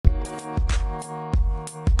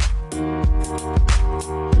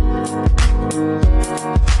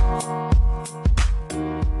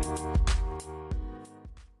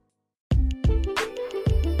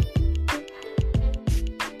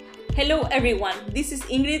everyone, this is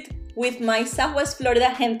Ingrid with my Southwest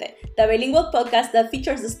Florida Gente, the bilingual podcast that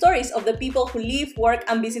features the stories of the people who live, work,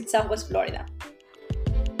 and visit Southwest Florida.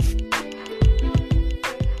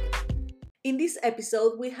 In this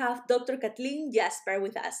episode, we have Dr. Kathleen Jasper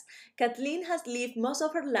with us. Kathleen has lived most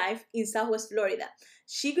of her life in Southwest Florida.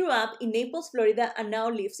 She grew up in Naples, Florida, and now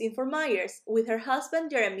lives in Fort Myers with her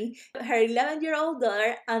husband, Jeremy, her 11-year-old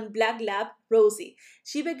daughter, and Black Lab, Rosie.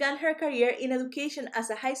 She began her career in education as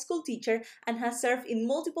a high school teacher and has served in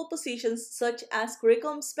multiple positions such as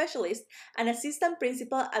curriculum specialist and assistant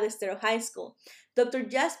principal at Estero High School. Dr.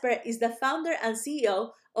 Jasper is the founder and CEO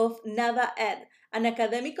of Nava Ed, an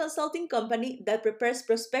academic consulting company that prepares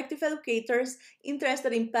prospective educators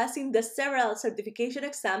interested in passing the several certification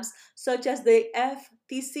exams such as the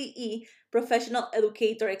FTCE Professional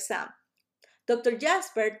Educator exam. Dr.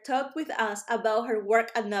 Jasper talked with us about her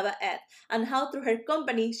work at Nava Ed and how through her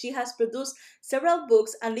company she has produced several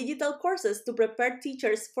books and digital courses to prepare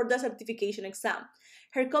teachers for the certification exam.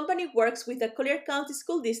 Her company works with the Collier County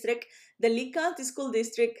School District, the Lee County School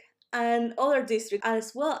District, and other districts,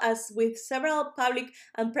 as well as with several public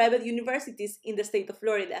and private universities in the state of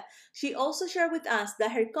Florida. She also shared with us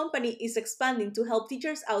that her company is expanding to help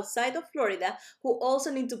teachers outside of Florida who also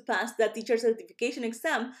need to pass the teacher certification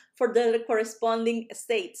exam for their corresponding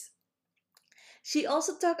states. She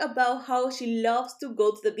also talked about how she loves to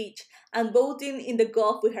go to the beach and boating in the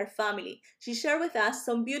Gulf with her family. She shared with us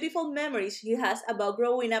some beautiful memories she has about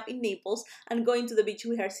growing up in Naples and going to the beach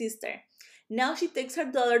with her sister. Now she takes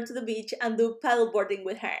her daughter to the beach and do paddleboarding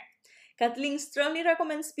with her. Kathleen strongly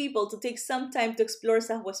recommends people to take some time to explore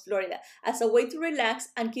Southwest Florida as a way to relax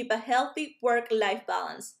and keep a healthy work-life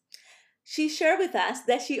balance. She shared with us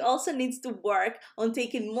that she also needs to work on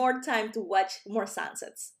taking more time to watch more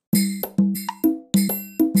sunsets.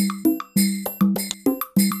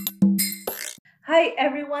 Hi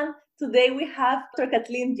everyone, today we have Dr.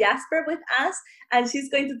 Kathleen Jasper with us, and she's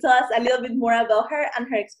going to tell us a little bit more about her and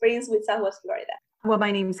her experience with Southwest Florida. Well,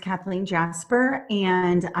 my name is Kathleen Jasper,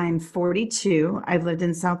 and I'm 42. I've lived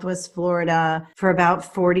in Southwest Florida for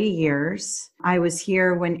about 40 years. I was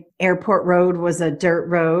here when Airport Road was a dirt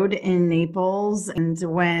road in Naples, and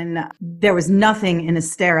when there was nothing in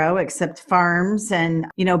Estero except farms. And,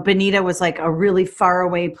 Bonita was like a really far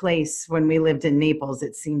away place when we lived in Naples.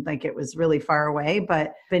 It seemed like it was really far away,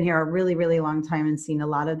 but been here a really, really long time and seen a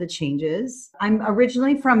lot of the changes. I'm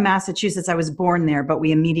originally from Massachusetts. I was born there, but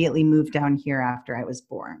we immediately moved down here after I was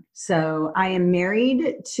born. So I am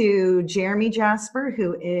married to Jeremy Jasper,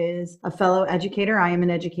 who is a fellow educator. I am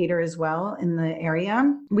an educator as well in the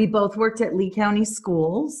area. We both worked at Lee County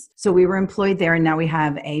Schools. So we were employed there, and now we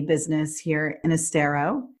have a business here in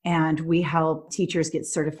Estero, and we help teachers get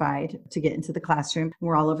certified to get into the classroom.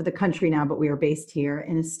 We're all over the country now, but we are based here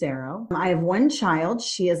in Estero. I have one child.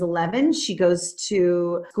 She is 11. She goes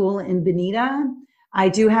to school in Bonita. I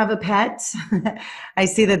do have a pet. I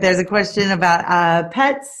see that there's a question about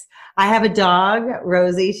pets. I have a dog,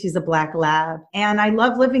 Rosie. She's a Black Lab. And I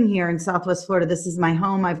love living here in Southwest Florida. This is my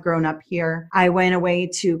home. I've grown up here. I went away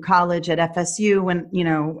to college at FSU when,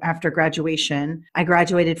 after graduation. I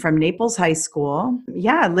graduated from Naples High School.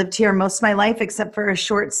 Yeah, I lived here most of my life except for a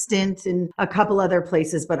short stint in a couple other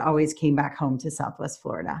places, but always came back home to Southwest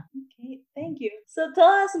Florida. Okay, thank you. So tell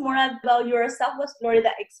us more about your Southwest Florida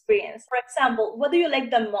experience. For example, what do you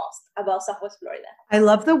like the most about Southwest Florida? I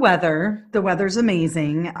love the weather. The weather's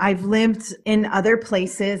amazing. I've lived in other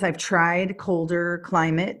places. I've tried colder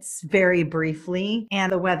climates very briefly,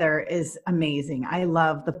 and the weather is amazing. I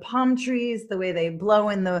love the palm trees, the way they blow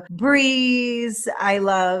in the breeze. I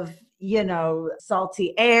love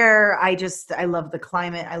salty air. I love the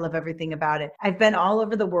climate. I love everything about it. I've been all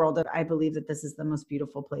over the world. I believe that this is the most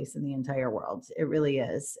beautiful place in the entire world. It really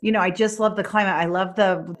is. I just love the climate. I love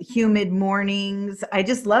the humid mornings. I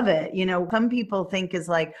just love it. Some people think is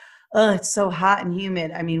like, oh, it's so hot and humid.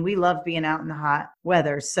 I mean, we love being out in the hot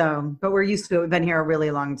weather. But we're used to it. We've been here a really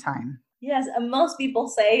long time. Yes, and most people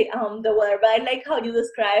say the weather, but I like how you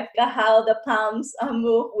describe how the palms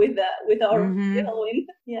move with our wind.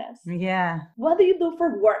 Yes. Yeah. What do you do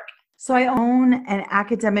for work? So I own an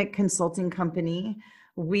academic consulting company.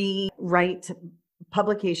 We write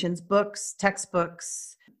publications, books,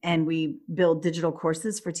 textbooks, and we build digital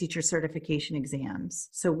courses for teacher certification exams.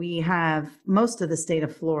 So we have most of the state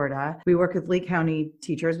of Florida. We work with Lee County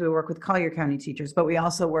teachers. We work with Collier County teachers, but we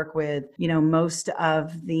also work with, most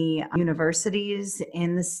of the universities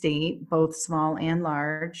in the state, both small and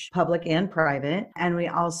large, public and private. And we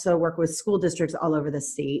also work with school districts all over the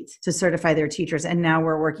state to certify their teachers. And now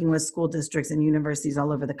we're working with school districts and universities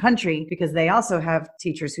all over the country because they also have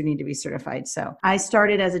teachers who need to be certified. So I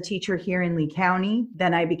started as a teacher here in Lee County.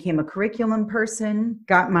 Then I became a curriculum person,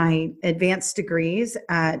 got my advanced degrees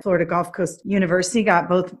at Florida Gulf Coast University,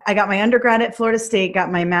 I got my undergrad at Florida State,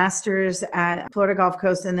 got my master's at Florida Gulf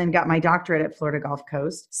Coast, and then got my doctorate at Florida Gulf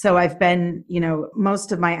Coast. So I've been,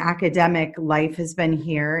 most of my academic life has been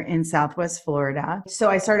here in Southwest Florida. So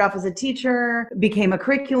I started off as a teacher, became a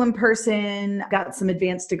curriculum person, got some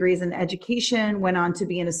advanced degrees in education, went on to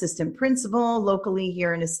be an assistant principal locally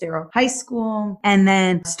here in Estero High School, and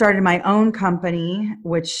then started my own company,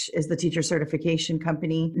 which is the teacher certification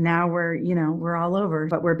company. Now we're all over,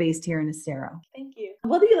 but we're based here in Estero. Thank you.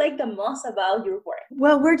 What do you like the most about your work?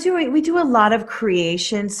 Well, we do a lot of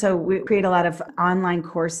creation. So we create a lot of online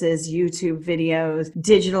courses, YouTube videos,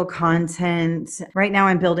 digital content. Right now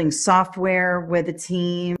I'm building software with a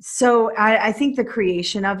team. So I think the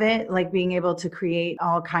creation of it, like being able to create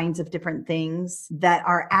all kinds of different things that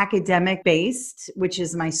are academic based, which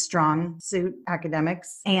is my strong suit,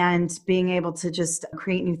 academics, and being able to just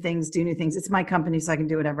create new things, do new things. It's my company, so I can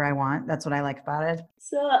do whatever I want. That's what I like about it.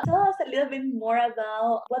 So tell us a little bit more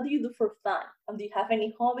about what do you do for fun? Do you have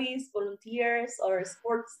any hobbies, volunteers, or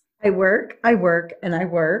sports? I work, and I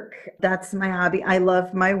work. That's my hobby. I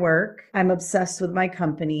love my work. I'm obsessed with my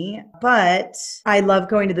company, but I love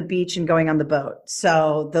going to the beach and going on the boat.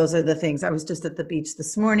 So those are the things. I was just at the beach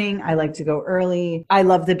this morning. I like to go early. I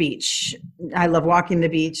love the beach. I love walking the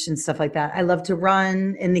beach and stuff like that. I love to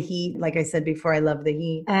run in the heat. Like I said before, I love the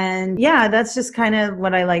heat. And yeah, that's just kind of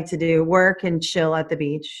what I like to do. Work and chill at the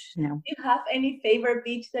beach. Do you have any favorite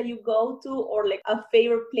beach that you go to, or like a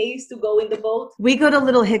favorite place to go in the boat? We go to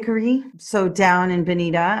Little Hickory. So down in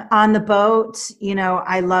Bonita. On the boat,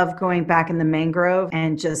 I love going back in the mangrove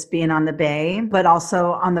and just being on the bay, but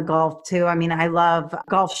also on the Gulf too. I mean, I love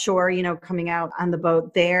Gulf Shore, coming out on the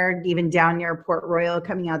boat there, even down near Port Royal,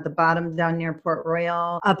 coming out the bottom down near Port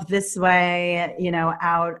Royal, up this way,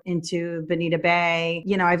 out into Bonita Bay.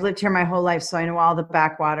 I've lived here my whole life, so I know all the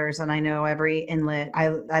backwaters and I know every inlet.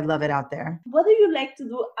 I love it out there. What do you like to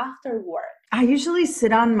do after work? I usually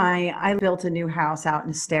I built a new house out in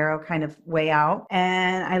Estero, kind of way out.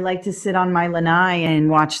 And I like to sit on my lanai and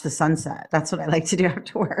watch the sunset. That's what I like to do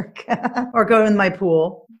after work or go in my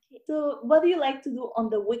pool. So what do you like to do on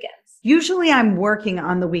the weekends? Usually I'm working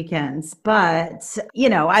on the weekends, but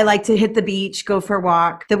I like to hit the beach, go for a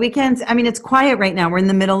walk. The weekends, it's quiet right now. We're in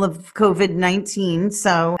the middle of COVID-19.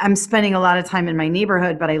 So I'm spending a lot of time in my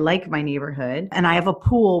neighborhood, but I like my neighborhood. And I have a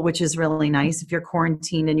pool, which is really nice. If you're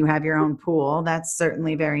quarantined and you have your own pool, that's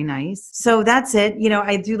certainly very nice. So that's it.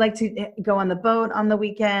 I do like to go on the boat on the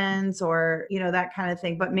weekends or, that kind of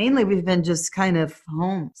thing. But mainly we've been just kind of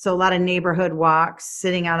home. So a lot of neighborhood walks,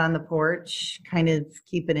 sitting out on the porch, kind of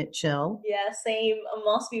keeping it chill. Yeah, same.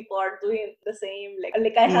 Most people are doing the same.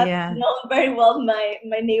 Like I have known very well my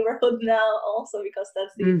neighborhood now also, because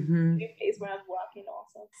that's the place where I'm walking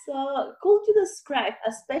also. So could you describe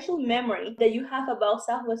a special memory that you have about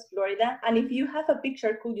Southwest Florida? And if you have a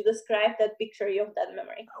picture, could you describe that picture of that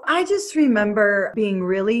memory? I just remember being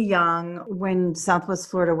really young when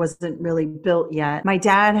Southwest Florida wasn't really built yet. My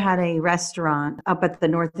dad had a restaurant up at the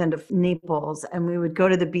north end of Naples, and we would go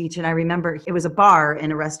to the beach. And I remember it was a bar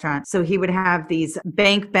in a restaurant. So he would have these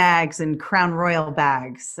bank bags and Crown Royal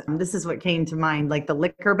bags. This is what came to mind, like the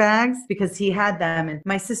liquor bags, because he had them. And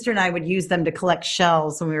my sister and I would use them to collect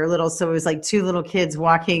shells when we were little. So it was like two little kids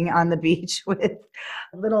walking on the beach with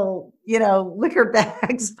little, liquor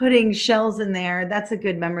bags, putting shells in there. That's a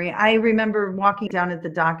good memory. I remember walking down at the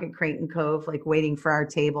dock at Creighton Cove, like waiting for our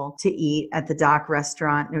table to eat at the dock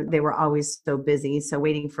restaurant. They were always so busy. So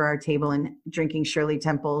waiting for our table and drinking Shirley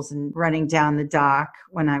Temples and running down the dock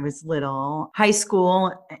when I was little. High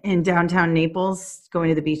school in downtown Naples, going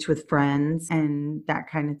to the beach with friends and that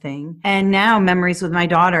kind of thing. And now memories with my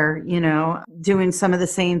daughter, doing some of the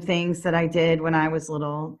same things that I did when I was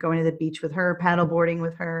little, going to the beach with her, paddleboarding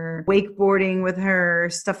with her, wakeboarding with her,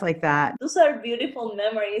 stuff like that. Those are beautiful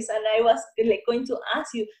memories. And I was going to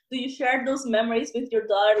ask you, do you share those memories with your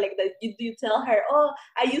daughter? Do you tell her, oh,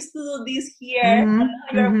 I used to do this here?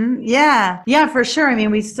 Yeah, for sure.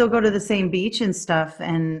 We still go to the same beach and stuff.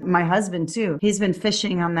 And my husband too, he's been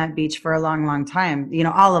fishing on that beach for a long, long time,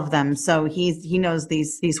 all of them. So he knows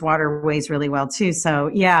these waterways really well too. So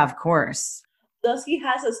yeah, of course. Does he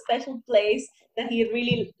has a special place that he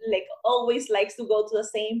really like always likes to go to the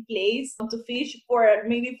same place to fish for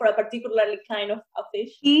maybe for a particularly kind of a fish?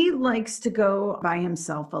 He likes to go by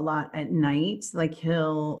himself a lot at night. Like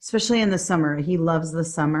he'll, especially in the summer, he loves the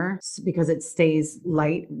summer because it stays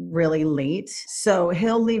light really late. So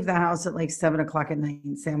he'll leave the house at like 7 o'clock at night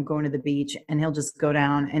and say, I'm going to the beach. And he'll just go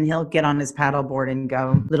down and he'll get on his paddleboard and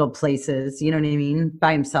go little places, you know what I mean,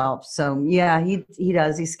 by himself. So yeah, he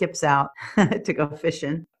does. He skips out to go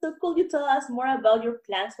fishing. So could you tell us more about your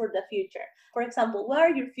plans for the future? For example, what are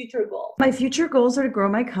your future goals? My future goals are to grow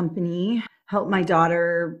my company, help my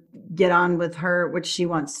daughter get on with what she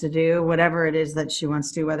wants to do, whatever it is that she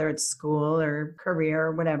wants to do, whether it's school or career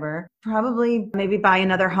or whatever. Probably maybe buy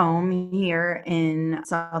another home here in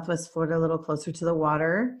Southwest Florida, a little closer to the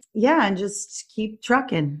water. Yeah, and just keep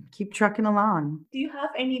trucking along. Do you have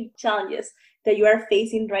any challenges that you are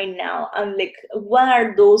facing right now? And like, what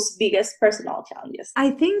are those biggest personal challenges?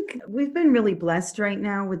 I think we've been really blessed right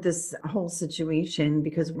now with this whole situation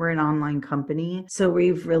because we're an online company. So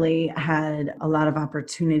we've really had a lot of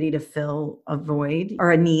opportunity to fill a void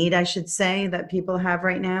or a need, I should say, that people have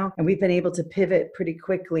right now. And we've been able to pivot pretty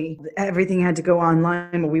quickly. Everything had to go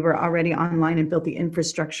online. We were already online and built the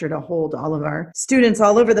infrastructure to hold all of our students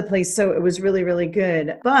all over the place. So it was really, really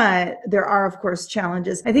good. But there are, of course,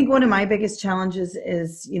 challenges. I think one of my biggest challenges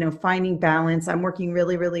is, finding balance. I'm working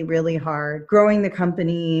really, really, really hard, growing the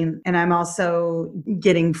company. And I'm also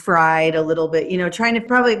getting fried a little bit,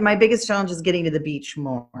 probably my biggest challenge is getting to the beach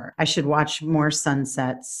more. I should watch more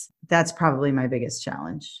sunsets. That's probably my biggest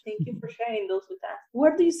challenge. Thank you for sharing those with us.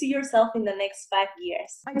 Where do you see yourself in the next 5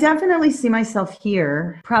 years? I definitely see myself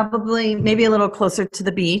here, probably maybe a little closer to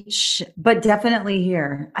the beach, but definitely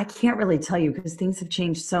here. I can't really tell you because things have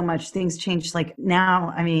changed so much. Things changed like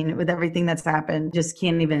now. I mean, with everything that's happened, just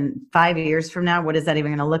can't even 5 years from now, what is that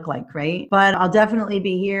even going to look like, right? But I'll definitely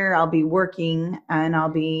be here. I'll be working and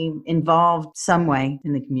I'll be involved some way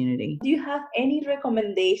in the community. Do you have any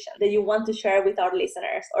recommendation that you want to share with our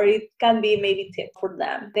listeners? Or it can be maybe tips for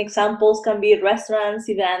them. Examples can be restaurants,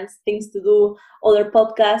 events, things to do, other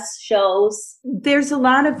podcasts, shows. There's a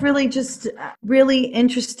lot of really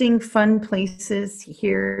interesting, fun places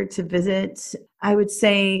here to visit. I would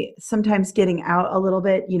say sometimes getting out a little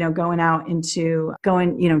bit,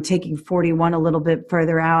 taking 41 a little bit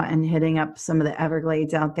further out and hitting up some of the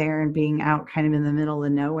Everglades out there and being out kind of in the middle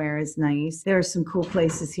of nowhere is nice. There are some cool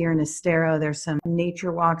places here in Estero. There's some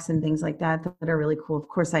nature walks and things like that are really cool. Of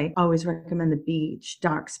course, I always recommend the beach,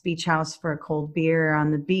 Doc's Beach House for a cold beer on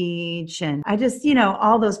the beach. And I just,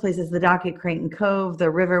 all those places, the dock at Creighton Cove, the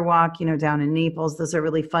river walk, down in Naples, those are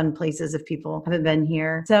really fun places if people haven't been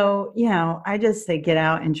here. So, I just say get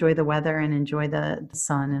out, enjoy the weather and enjoy the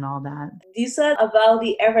sun and all that. You said about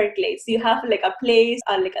the Everglades. Do you have like a place,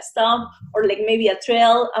 like a stop or like maybe a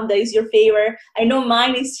trail that is your favorite? I know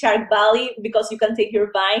mine is Shark Valley because you can take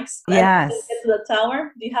your bikes and yes. Get to the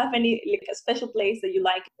tower. Do you have any like a special place that you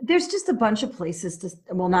like? There's just a bunch of places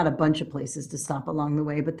not a bunch of places to stop along the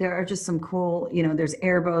way, but there are just some cool, there's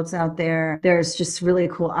airboats out there. There's just really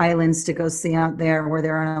cool islands to go see out there where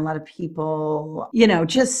there aren't a lot of people,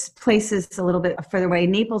 just places a little bit further away.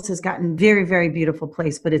 Naples has gotten very, very beautiful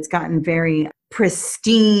place, but it's gotten very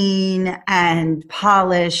pristine and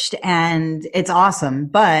polished and it's awesome.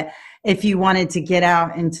 But if you wanted to get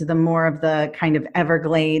out into the more of the kind of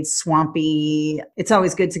Everglades, swampy, it's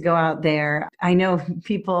always good to go out there. I know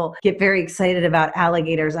people get very excited about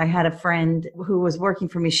alligators. I had a friend who was working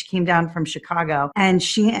for me. She came down from Chicago and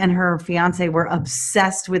she and her fiance were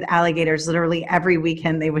obsessed with alligators. Literally every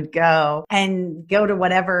weekend they would go to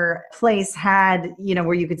whatever place had,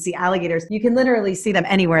 where you could see alligators. You can literally see them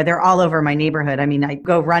anywhere. They're all over my neighborhood. I mean, I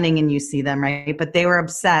go running and you see them, right? But they were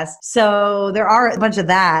obsessed. So there are a bunch of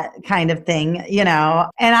that kind of thing, and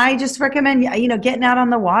I just recommend, getting out on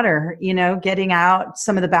the water, getting out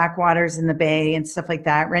some of the backwaters in the bay and stuff like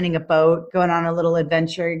that, renting a boat, going on a little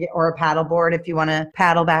adventure or a paddleboard if you want to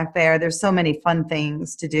paddle back there. There's so many fun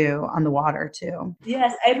things to do on the water too.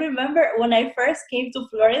 Yes, I remember when I first came to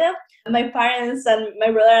Florida, my parents and my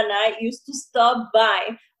brother and I used to stop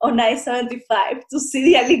by on I-75 to see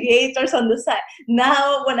the alligators on the side.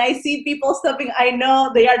 Now, when I see people stopping, I know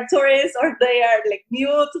they are tourists or they are like new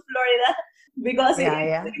to Florida because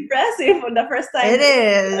it's impressive for the first time. It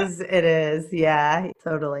is. Yeah,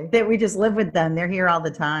 totally. We just live with them. They're here all the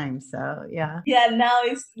time. So, yeah. Yeah, now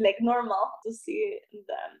it's like normal to see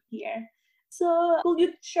them here. So could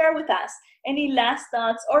you share with us any last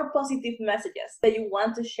thoughts or positive messages that you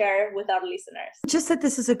want to share with our listeners? Just that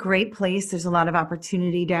this is a great place. There's a lot of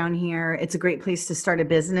opportunity down here. It's a great place to start a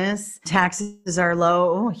business. Taxes are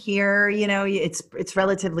low here. You know, it's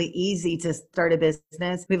relatively easy to start a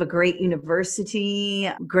business. We have a great university,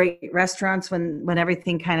 great restaurants when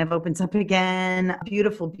everything kind of opens up again,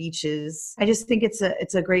 beautiful beaches. I just think it's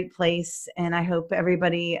a great place, and I hope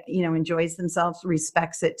everybody, you know, enjoys themselves,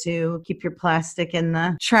 respects it too. Keep your plastic in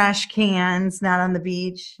the trash cans, not on the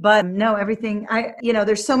beach. But no, everything,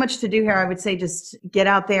 there's so much to do here. I would say just get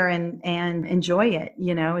out there and enjoy it.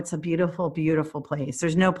 You know, it's a beautiful, beautiful place.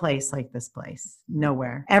 There's no place like this place.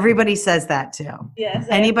 Nowhere. Everybody says that too. Yes.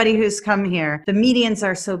 Anybody who's come here, the medians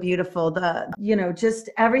are so beautiful. Just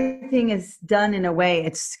everything is done in a way,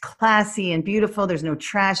 it's classy and beautiful. There's no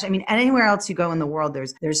trash. I mean, anywhere else you go in the world,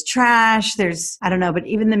 there's trash. I don't know, but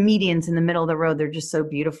even the medians in the middle of the road, they're just so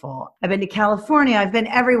beautiful. I've been to California. I've been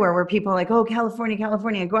everywhere where people are like, oh, California.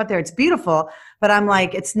 I go out there. It's beautiful. But I'm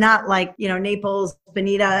like, it's not like, you know, Naples,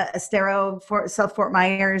 Bonita, Estero, South Fort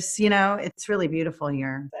Myers, you know, it's really beautiful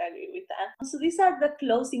here. I agree with that. So these are the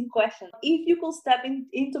closing questions. If you could step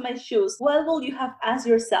into my shoes, what would you have asked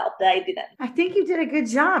yourself that I didn't? I think you did a good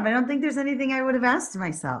job. I don't think there's anything I would have asked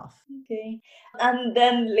myself. Okay. And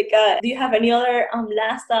then, do you have any other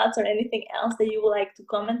last thoughts or anything else that you would like to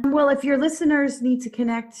comment? Well, if your listeners need to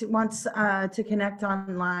connect, wants to connect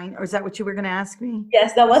online, or is that what you were going to ask me?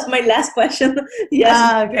 Yes, that was my last question.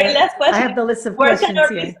 Yes, okay. my last question. I have the list of Where questions can our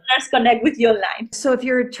here. listeners connect with you online? So if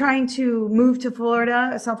you're trying to move to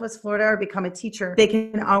Florida, Southwest Florida, or become a teacher, they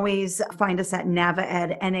can always find us at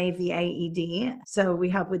NAVAED, NAVAED. So we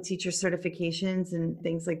help with teacher certifications and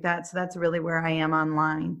things like that. So that's really where I am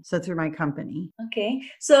online. So through my company. Okay.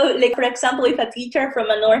 So, for example, if a teacher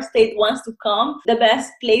from another state wants to come, the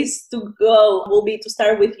best place to go will be to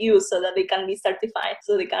start with you so that they can be certified,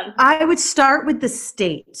 so they can. I would start with the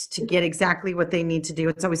state to get exactly what they need to do.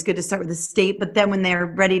 It's always good to start with the state, but then when they're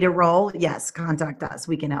ready to roll, yes, contact us.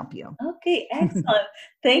 We can help you. Okay, excellent.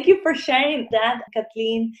 Thank you for sharing that,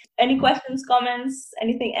 Kathleen. Any questions, comments,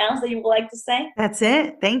 anything else that you would like to say? That's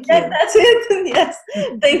it. Thank you. Yes, that's it. Yes.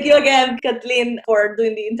 Thank you again, Kathleen, for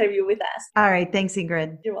doing the interview with us. All right. Thanks,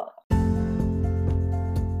 Ingrid. You're welcome.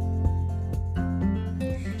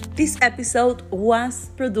 This episode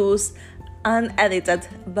was produced and edited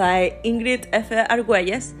by Ingrid F.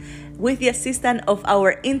 Argüelles with the assistance of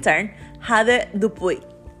our intern, Jade Dupuy.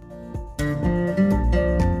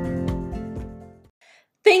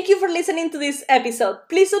 Thank you for listening to this episode.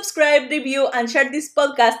 Please subscribe, review, and share this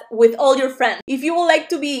podcast with all your friends. If you would like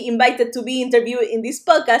to be invited to be interviewed in this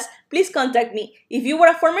podcast, please contact me. If you were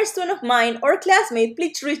a former student of mine or classmate,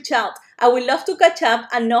 please reach out. I would love to catch up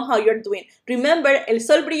and know how you're doing. Remember, el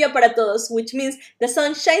sol brilla para todos, which means the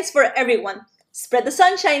sun shines for everyone. Spread the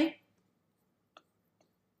sunshine!